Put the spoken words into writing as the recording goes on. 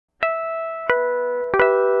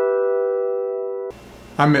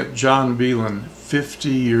I met John Beland 50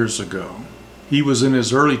 years ago. He was in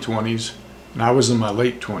his early 20s and I was in my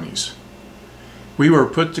late 20s. We were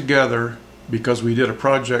put together because we did a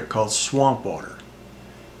project called Swampwater.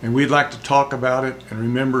 And we'd like to talk about it and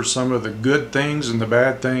remember some of the good things and the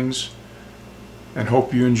bad things and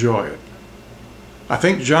hope you enjoy it. I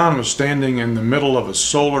think John was standing in the middle of a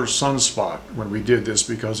solar sunspot when we did this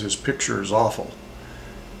because his picture is awful.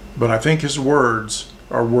 But I think his words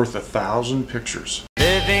are worth 1,000 pictures.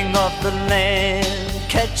 Living off the land,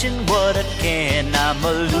 catching what I can. I'm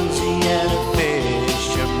a Louisiana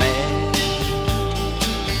fisherman.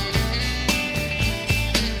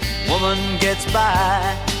 Woman gets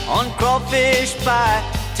by on crawfish pie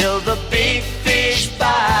till the big fish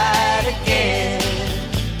bite again.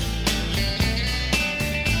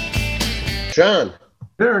 John.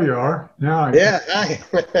 There you are. Now Yeah, hi.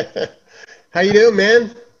 How you doing,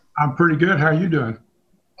 man? I'm pretty good. How are you doing?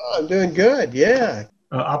 Oh, I'm doing good, yeah.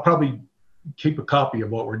 I'll probably keep a copy of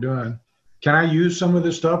what we're doing. Can I use some of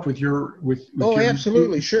this stuff with your Oh, your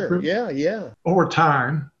absolutely, group? sure. Yeah. Over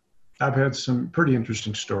time, I've had some pretty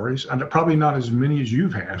interesting stories, and probably not as many as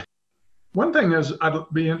you've had. One thing is I'd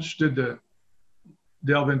be interested to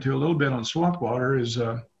delve into a little bit on Swampwater is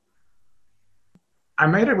I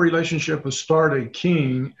made a relationship with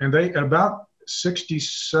Starday-King, and they, at about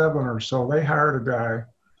 67 or so, they hired a guy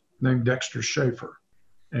named Dexter Schaefer.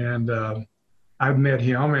 And I met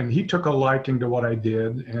him, and he took a liking to what I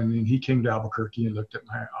did, and then he came to Albuquerque and looked at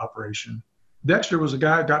my operation. Dexter was a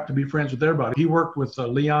guy I got to be friends with everybody. He worked with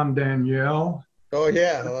Leon Danielle. Oh,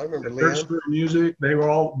 yeah, I remember Leon. School of Music. They were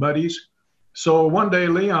all buddies. So one day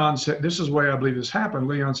Leon said, this is the way I believe this happened.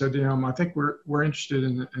 Leon said to him, I think we're interested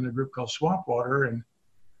in a group called Swampwater,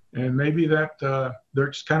 and maybe that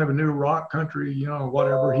there's kind of a new rock country, you know,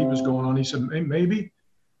 whatever he was going on. He said, hey,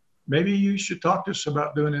 maybe you should talk to us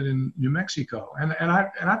about doing it in New Mexico. And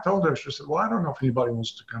I told her, she said, well, I don't know if anybody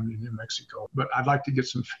wants to come to New Mexico, but I'd like to get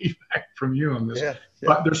some feedback from you on this. Yeah.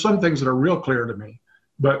 But there's some things that are real clear to me.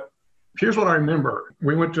 But here's what I remember.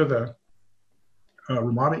 We went to the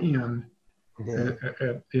Ramada Inn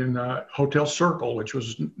in Hotel Circle, which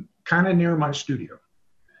was kind of near my studio.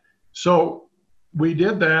 So we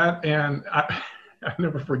did that, and I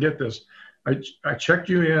never forget this. I checked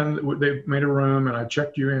you in. They made a room, and I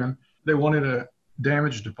checked you in. They wanted a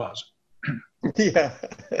damage deposit. Yeah,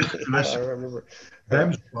 I remember.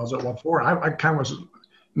 Damage deposit. What for? I kind of was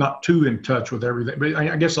not too in touch with everything, but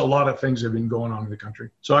I guess a lot of things have been going on in the country.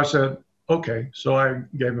 So I said, okay. So I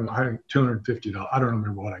gave him, I think, $250. I don't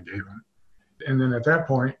remember what I gave him. And then at that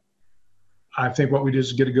point, I think what we did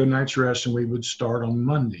is get a good night's rest, and we would start on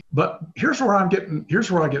Monday. But here's where I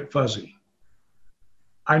get fuzzy.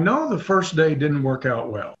 I know the first day didn't work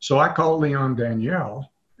out well. So I called Leon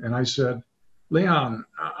Danielle and I said, Leon,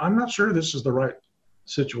 I'm not sure this is the right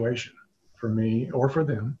situation for me or for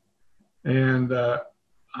them. And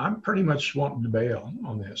I'm pretty much wanting to bail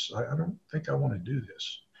on this. I don't think I want to do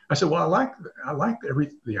this. I said, well, I like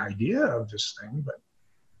the idea of this thing, but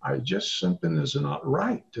something is not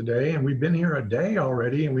right today. And we've been here a day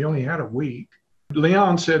already, and we only had a week.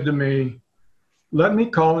 Leon said to me, let me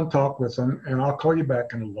call and talk with them, and I'll call you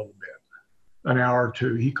back in a little bit, an hour or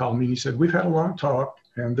two. He called me and he said, we've had a long talk,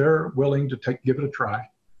 and they're willing to give it a try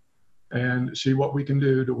and see what we can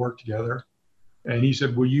do to work together. And he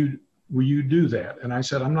said, will you do that? And I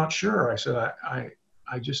said, I'm not sure. I said,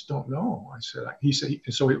 I just don't know. I said, he said,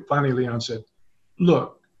 so finally Leon said,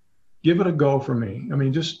 look, give it a go for me. I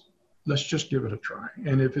mean, let's just give it a try.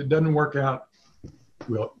 And if it doesn't work out,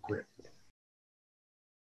 we'll quit.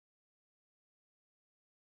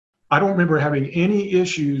 I don't remember having any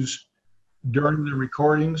issues during the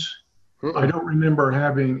recordings. I don't remember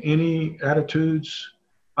having any attitudes.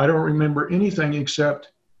 I don't remember anything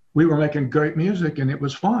except we were making great music and it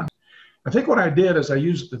was fun. I think what I did is I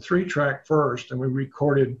used the 3-track first, and we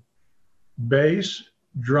recorded bass,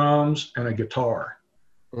 drums, and a guitar.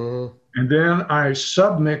 And then I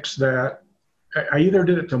submixed that. I either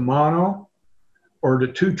did it to mono or to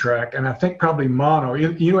 2-track, and I think probably mono.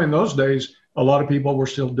 You know, in those days, a lot of people were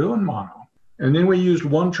still doing mono. And then we used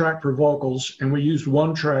 1 track for vocals, and we used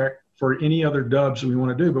 1 track for any other dubs that we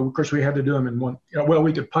want to do. But of course, we had to do them in one. Well,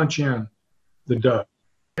 we could punch in the dub.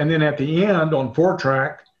 And then at the end on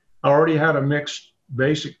 4-track, I already had a mixed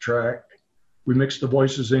basic track. We mixed the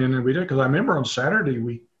voices in, and we did, because I remember on Saturday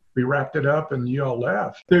we wrapped it up and you all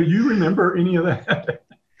left. Do you remember any of that?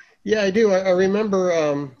 Yeah, I do. I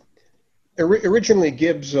remember originally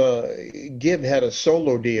Gibb had a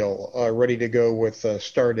solo deal ready to go with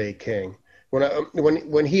Starday-King.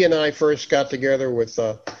 When he and I first got together with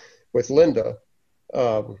Linda,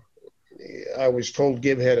 I was told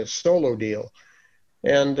Gibb had a solo deal.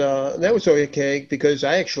 And that was okay because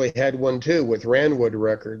I actually had one too with Ranwood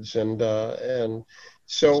Records, and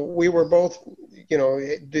so we were both,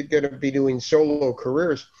 going to be doing solo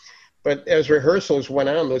careers. But as rehearsals went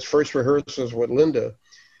on, those first rehearsals with Linda,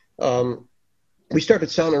 um, we started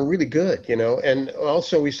sounding really good, and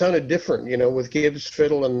also we sounded different, with Gibbs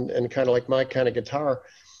fiddle and kind of like my kind of guitar.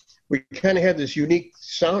 We kind of had this unique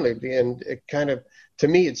sound, and it kind of, to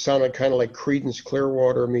me, it sounded kind of like Creedence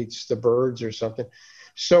Clearwater meets the Byrds or something.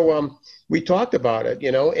 So we talked about it,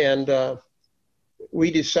 and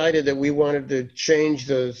we decided that we wanted to change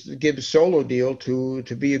the Gibbs solo deal to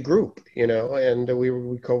be a group, and we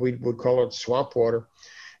would call it Swampwater.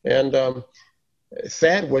 And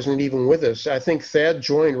Thad wasn't even with us. I think Thad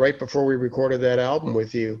joined right before we recorded that album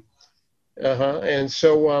with you. And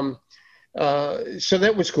so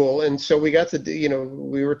that was cool. And so we got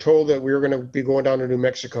we were told that we were going to be going down to New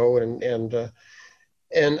Mexico,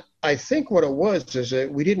 and I think what it was is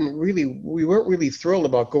that we weren't really thrilled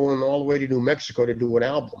about going all the way to New Mexico to do an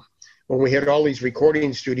album when we had all these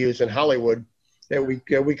recording studios in Hollywood that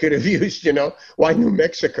we could have used, why New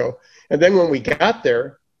Mexico? And then when we got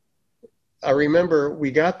there, I remember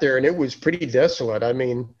we got there and it was pretty desolate. I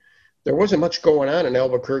mean, there wasn't much going on in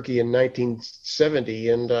Albuquerque in 1970.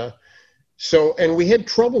 And we had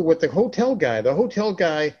trouble with the hotel guy. The hotel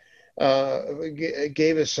guy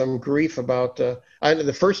gave us some grief about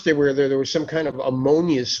the first day we were there was some kind of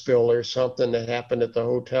ammonia spill or something that happened at the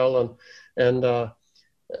hotel, and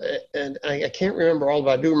I can't remember all of it.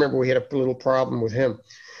 I do remember we had a little problem with him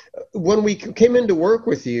when we came into work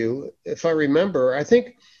with you. If I remember, I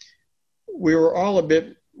think we were all a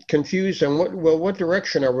bit confused on what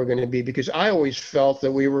direction are we going to be, because I always felt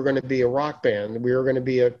that we were going to be a rock band. We were going to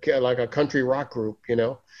be like a country rock group,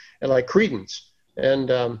 and like Creedence.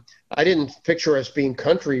 And I didn't picture us being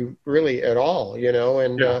country really at all,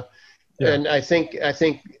 and I think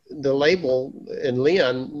the label and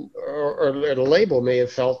Leon or the label may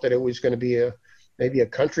have felt that it was going to be maybe a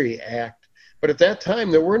country act, but at that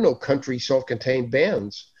time there were no country self-contained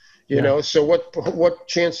bands. So what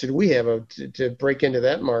chance did we have to break into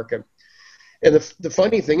that market? And the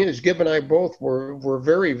funny thing is, Gib and I both were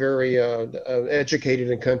very, very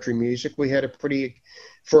educated in country music. We had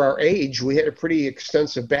for our age, we had a pretty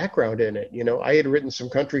extensive background in it. I had written some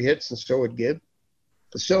country hits, and so had Gib.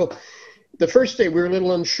 So the first day we were a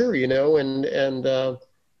little unsure,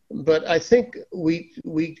 but I think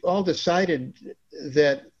we all decided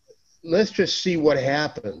that let's just see what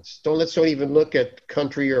happens. Let's don't even look at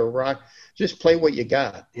country or rock. Just play what you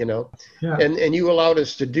got, Yeah. And you allowed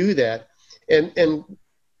us to do that. And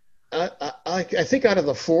I think out of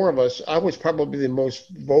the four of us, I was probably the most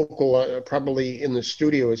vocal, probably in the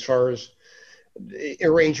studio as far as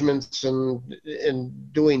arrangements and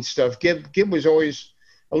doing stuff. Gib was always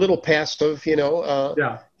a little passive,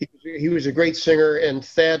 Yeah. He was a great singer, and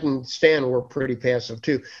Thad and Stan were pretty passive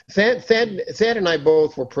too. Thad and I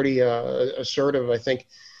both were pretty assertive, I think.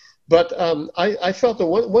 But I felt that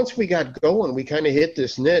once we got going, we kind of hit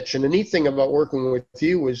this niche. And the neat thing about working with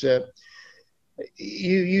you was that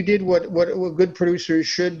you did what good producers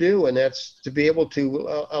should do, and that's to be able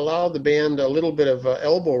to allow the band a little bit of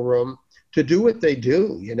elbow room to do what they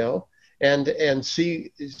do, and see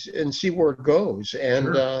where it goes.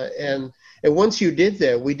 And Sure. And once you did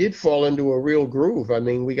that, we did fall into a real groove. I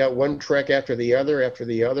mean, we got one track after the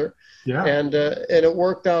other, Yeah. and it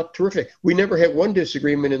worked out terrific. We never had one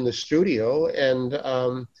disagreement in the studio, and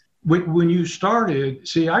When you started,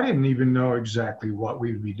 see, I didn't even know exactly what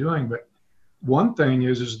we would be doing, but one thing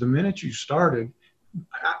is the minute you started,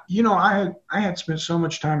 I had spent so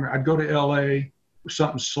much time. I'd go to LA with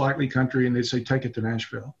something slightly country, and they'd say, take it to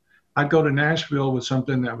Nashville. I'd go to Nashville with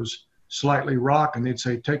something that was slightly rock, and they'd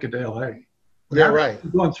say, take it to LA. Yeah, right.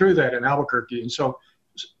 Going through that in Albuquerque. And so,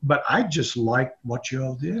 but I just liked what you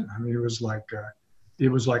all did. I mean, it was like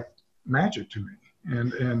magic to me.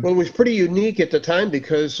 And well, it was pretty unique at the time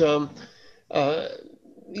because, the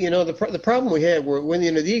problem we had were when,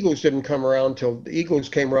 the Eagles didn't come around till the Eagles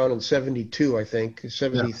came around in 72, I think,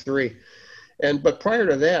 73. Yeah. But prior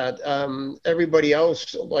to that, everybody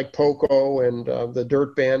else like Poco and the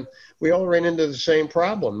Dirt Band, we all ran into the same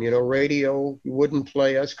problem. Radio wouldn't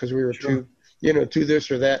play us because we were too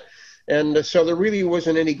this or that. And so there really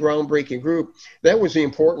wasn't any groundbreaking group. That was the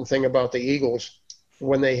important thing about the Eagles.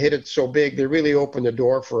 When they hit it so big, they really opened the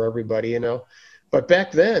door for everybody, But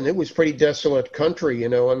back then, it was pretty desolate country,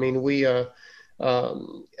 I mean, we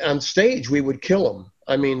on stage, we would kill them.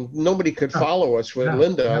 I mean, nobody could follow us with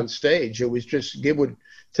Linda on stage. It was just Gib would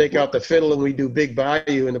take out the fiddle and we'd do Big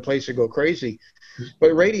Bayou and the place would go crazy.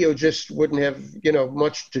 But radio just wouldn't have,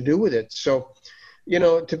 much to do with it. So you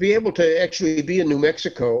know, to be able to actually be in New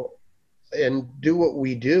Mexico and do what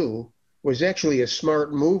we do was actually a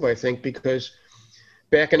smart move, I think, because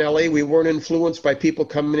back in LA, we weren't influenced by people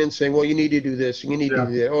coming in saying, well, you need to do this, and you need to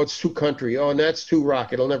do that. Oh, it's too country. Oh, and that's too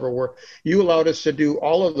rock. It'll never work. You allowed us to do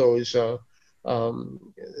all of those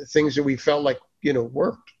things that we felt like, you know,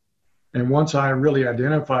 worked. And once I really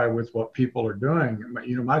identify with what people are doing,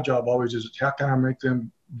 you know, my job always is, how can I make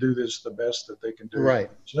them do this the best that they can do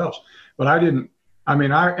themselves? But I didn't, I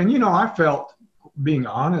mean, you know, I felt, being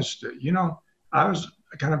honest, you know, I was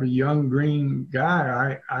kind of a young green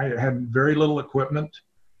guy. I had very little equipment.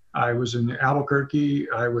 I was in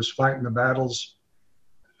Albuquerque. I was fighting the battles.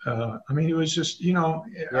 I mean, it was just, you know,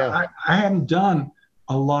 I hadn't done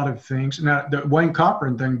a lot of things. Now, the Wayne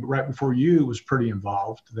Cochran thing right before you was pretty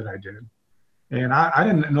involved that I did. And I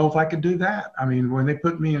didn't know if I could do that. I mean, when they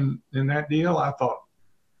put me in that deal, I thought,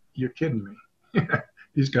 you're kidding me.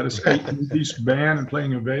 He's got a 8-piece band and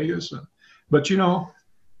playing in Vegas. But, you know,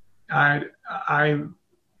 I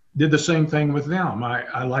did the same thing with them.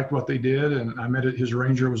 I liked what they did, and I met his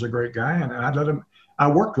arranger was a great guy, and I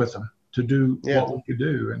worked with him to do what we could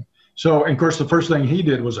do. And so, and of course, the first thing he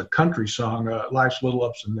did was a country song, Life's Little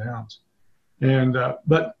Ups and Downs. And,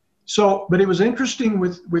 but it was interesting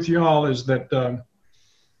with y'all is that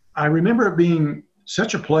I remember it being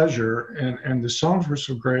such a pleasure, and the songs were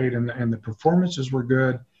so great, and the performances were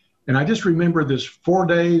good. And I just remember this 4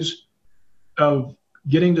 days of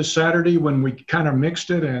getting to Saturday when we kind of mixed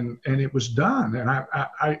it and it was done. And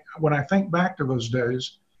I when I think back to those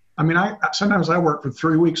days, I mean, sometimes I work for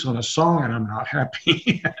 3 weeks on a song and I'm not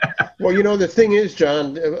happy. Well, you know, the thing is,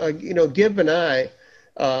 John, you know, Gib and I,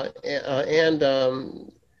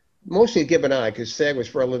 and mostly Gib and I, because Thad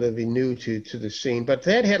was relatively new to the scene, but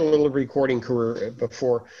Thad had a little recording career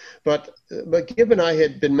before. But Gib and I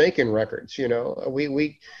had been making records. You know,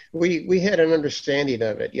 we had an understanding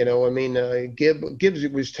of it. You know, I mean, Gibbs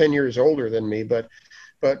was 10 years older than me, but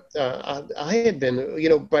I had been, you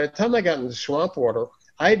know, by the time I got into Swampwater,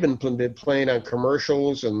 I had been playing on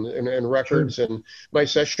commercials and records, and my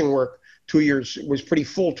session work 2 years was pretty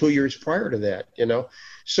full 2 years prior to that. You know,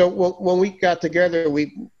 so when we got together,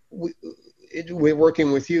 we're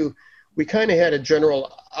working with you. We kind of had a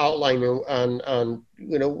general outline on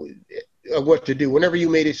you know what to do. Whenever you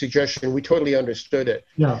made a suggestion, we totally understood it.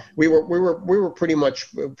 Yeah, we were pretty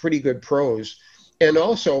much pretty good pros, and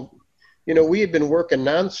also, you know, we had been working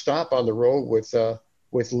nonstop on the road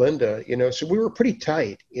with Linda. You know, so we were pretty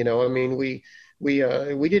tight. You know, I mean, we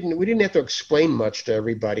didn't have to explain much to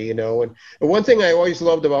everybody. You know, and one thing I always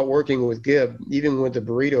loved about working with Gib, even with the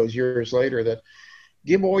Burritos years later, that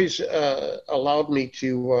Gib always allowed me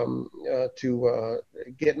to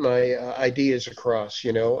get my ideas across.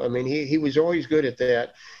 You know, I mean, he was always good at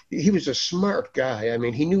that. He was a smart guy. I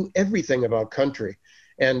mean, he knew everything about country,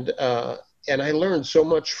 and I learned so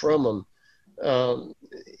much from him.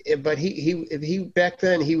 But he back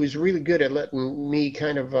then he was really good at letting me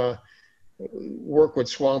kind of work with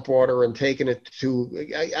Swampwater and taking it to.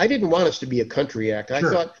 I didn't want us to be a country act. I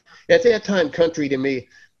thought at that time country to me.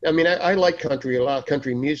 I mean, I like country a lot,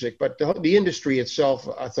 country music, but the industry itself,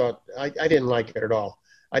 I thought I didn't like it at all.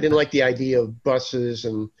 I didn't like the idea of buses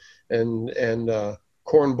and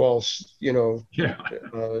cornballs, you know,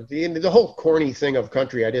 the whole corny thing of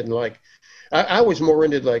country. I didn't like. I was more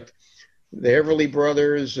into like the Everly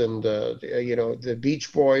Brothers and you know, the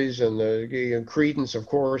Beach Boys and the Creedence, of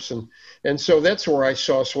course, and so that's where I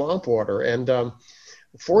saw Swampwater. And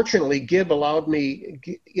fortunately, Gib allowed me.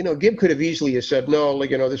 You know, Gib could have easily have said, no, like,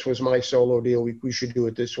 you know, this was my solo deal. We should do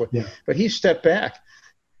it this way. Yeah. But he stepped back.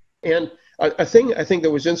 And a thing I think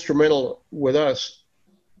that was instrumental with us,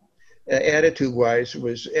 attitude-wise,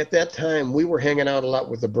 was at that time we were hanging out a lot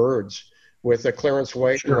with the Byrds, with Clarence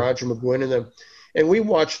White and Roger McGuinn and them. And we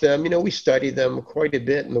watched them, you know, we studied them quite a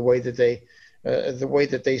bit in the way that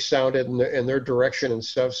they sounded and their direction and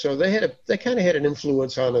stuff. So they kind of had an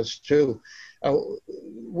influence on us too.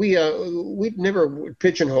 We'd never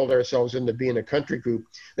pigeonholed ourselves into being a country group.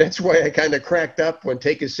 That's why I kind of cracked up when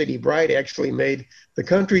Take a City Bride actually made the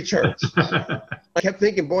country charts. I kept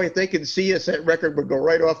thinking, boy, if they could see us, that record would go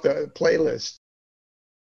right off the playlist.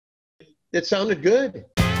 It sounded good.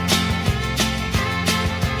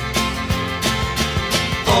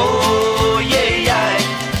 Oh yeah, yeah.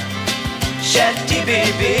 Shanty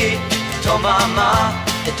baby, ton maman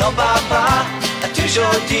et ton papa a toujours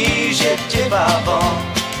dit j'étais pas bon.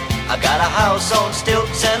 I got a house on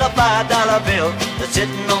stilts and a $5 bill that's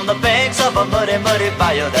sitting on the banks of a muddy, muddy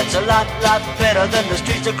bayou. That's a lot better than the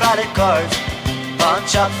streets of crowded cars, pawn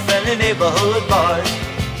shop friendly neighborhood bars.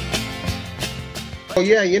 Oh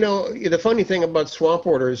yeah, you know, the funny thing about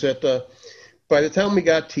Swampwater is that by the time we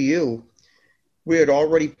got to you, we had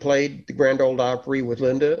already played the Grand Ole Opry with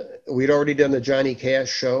Linda. We'd already done the Johnny Cash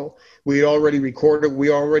show. We had already recorded. We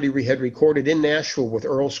already had recorded in Nashville with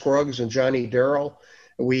Earl Scruggs and Johnny Darrell.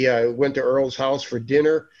 We went to Earl's house for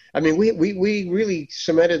dinner. I mean, we really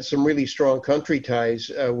cemented some really strong country ties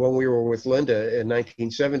when we were with Linda in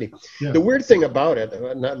 1970. Yeah. The weird thing about it,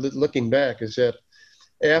 not looking back, is that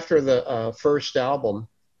after the first album,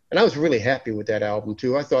 and I was really happy with that album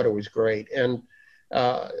too. I thought it was great, and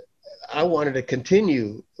I wanted to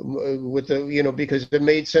continue with the, because it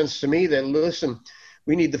made sense to me that, listen,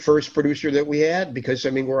 we need the first producer that we had, because, I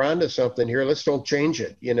mean, we're onto something here. Let's don't change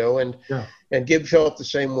it, and Gibb felt the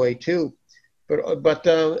same way too. But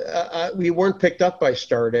we weren't picked up by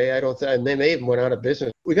Starday. And they may have went out of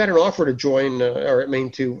business. We got an offer to join,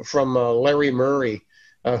 from Larry Murray,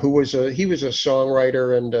 who was a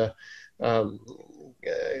songwriter and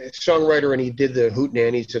he did the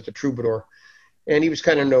Hootenannies at the Troubadour. And he was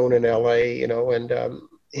kind of known in L.A., and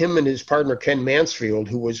him and his partner, Ken Mansfield,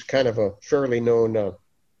 who was kind of a fairly known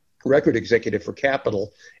record executive for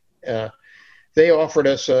Capitol, they offered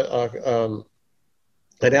us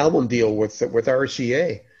an album deal with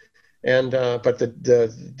RCA. And but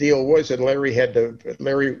the deal was that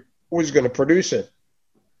Larry was going to produce it.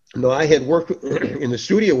 No, I had worked in the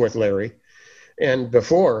studio with Larry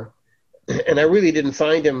before, and I really didn't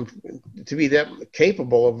find him to be that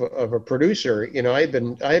capable of a producer. I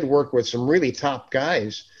had worked with some really top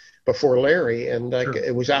guys before Larry, and sure.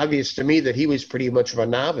 It was obvious to me that he was pretty much of a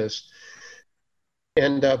novice.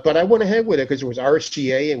 And but I went ahead with it because it was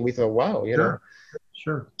RCA, and we thought, wow,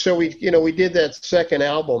 Sure. So we did that second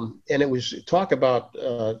album, and it was talk about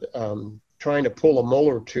trying to pull a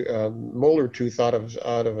molar tooth out of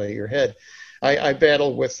your head. I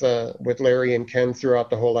battled with Larry and Ken throughout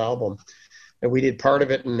the whole album, and we did part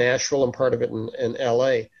of it in Nashville and part of it in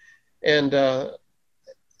L.A. And I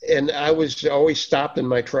was always stopped in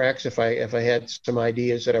my tracks if I had some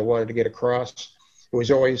ideas that I wanted to get across. It was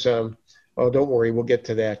always, oh, don't worry, we'll get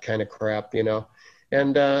to that kind of crap, And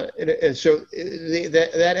so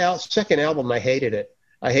that second album, I hated it.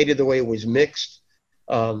 I hated the way it was mixed.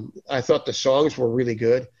 I thought the songs were really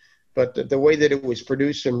good. But the way that it was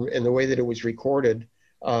produced and the way that it was recorded,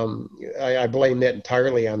 I blame that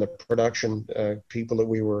entirely on the production people that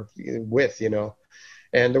we were with,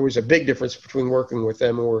 And there was a big difference between working with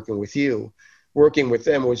them and working with you. Working with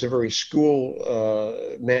them was a very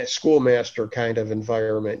schoolmaster kind of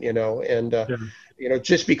environment, And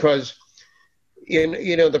just because,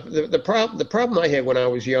 the problem I had when I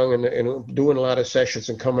was young and doing a lot of sessions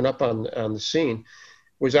and coming up on the scene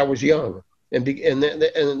was I was young. And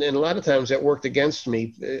a lot of times that worked against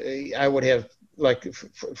me. I would have, like,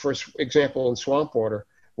 for example, in Swampwater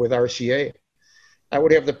with RCA, I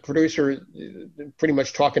would have the producer pretty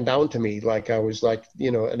much talking down to me like I was like,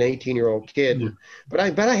 an 18-year-old kid. Yeah.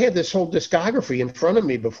 But I had this whole discography in front of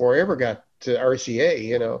me before I ever got to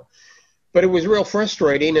RCA, But it was real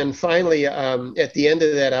frustrating. And finally, at the end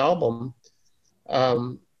of that album,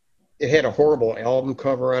 it had a horrible album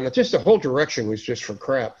cover on it. Just the whole direction was just for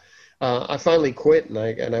crap. I finally quit,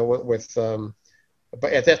 and I went with.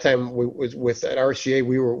 But at that time, at RCA,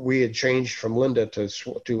 we had changed from Linda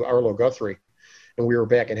to Arlo Guthrie, and we were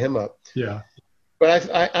backing him up. Yeah. But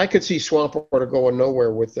I could see Swampwater going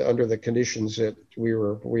nowhere under the conditions that we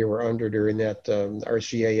were under during that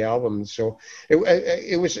RCA album. So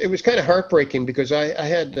it was kind of heartbreaking because I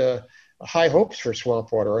had high hopes for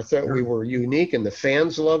Swampwater. I thought we were unique, and the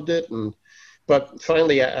fans loved it, But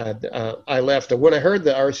finally, I left. And when I heard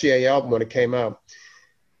the RCA album when it came out,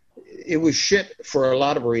 it was shit for a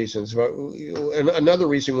lot of reasons. But another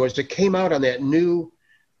reason was it came out on that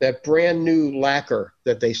brand new lacquer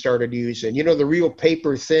that they started using. The real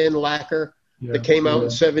paper thin lacquer that came out in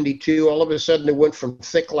 '72. All of a sudden, it went from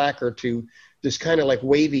thick lacquer to this kind of like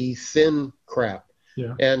wavy thin crap.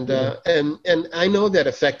 Yeah. And I know that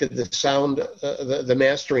affected the sound, the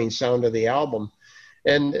mastering sound of the album.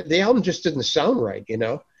 And the album just didn't sound right,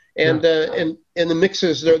 And the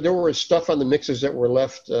mixes, there was stuff on the mixes that were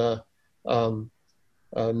left,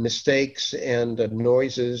 mistakes and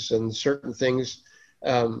noises and certain things.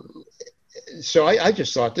 So I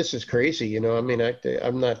just thought, this is crazy,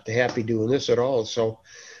 I'm not happy doing this at all. So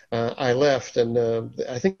I left, and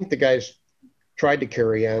I think the guys tried to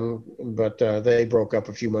carry on, but they broke up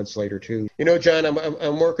a few months later too. John,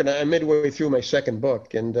 I'm midway through my second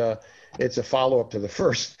book, and it's a follow-up to the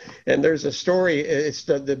first. And there's a story. It's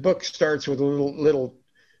the book starts with a little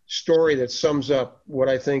story that sums up what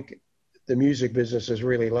I think the music business is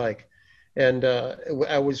really like. And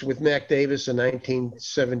I was with Mac Davis in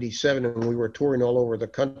 1977, and we were touring all over the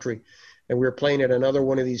country. and we were playing at another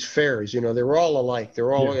one of these fairs. You know, they were all alike.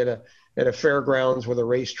 They're all at a fairgrounds with a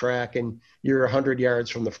racetrack, and you're 100 yards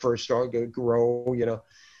from the first row, you know.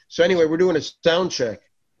 So anyway, we're doing a sound check,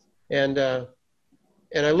 and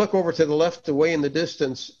I look over to the left away in the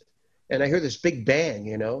distance, and I hear this big bang,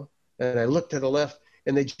 you know, and I look to the left,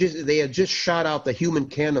 and they had just shot out the human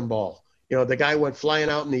cannonball. You know, the guy went flying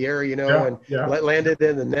out in the air, you know, landed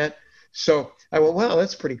in the net. So I went, wow,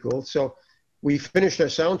 that's pretty cool. So we finished our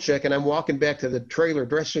sound check, and I'm walking back to the trailer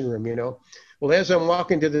dressing room, you know. Well, as I'm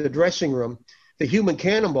walking to the dressing room, the human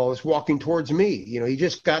cannonball is walking towards me. You know, he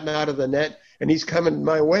just gotten out of the net, and he's coming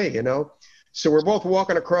my way, you know. So we're both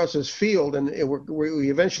walking across this field, and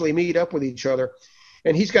we eventually meet up with each other.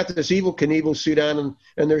 And he's got this Evel Knievel suit on,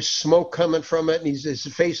 and there's smoke coming from it, and his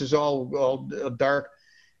face is all dark.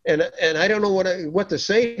 And I don't know what to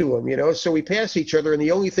say to him, you know. So we pass each other, and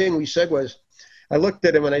the only thing we said was, I looked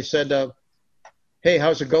at him and I said, "Hey,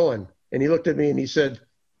 how's it going?" And he looked at me and he said,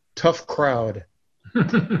 "Tough crowd."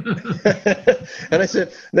 And I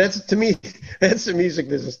said, that's the music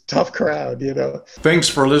business, tough crowd, you know. Thanks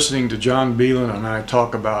for listening to John Beland and I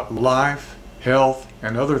talk about life, health,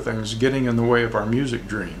 and other things getting in the way of our music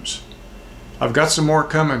dreams. I've got some more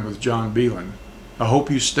coming with John Beland. I hope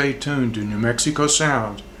you stay tuned to New Mexico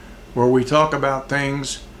Sound, where we talk about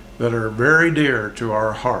things that are very dear to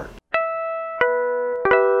our heart.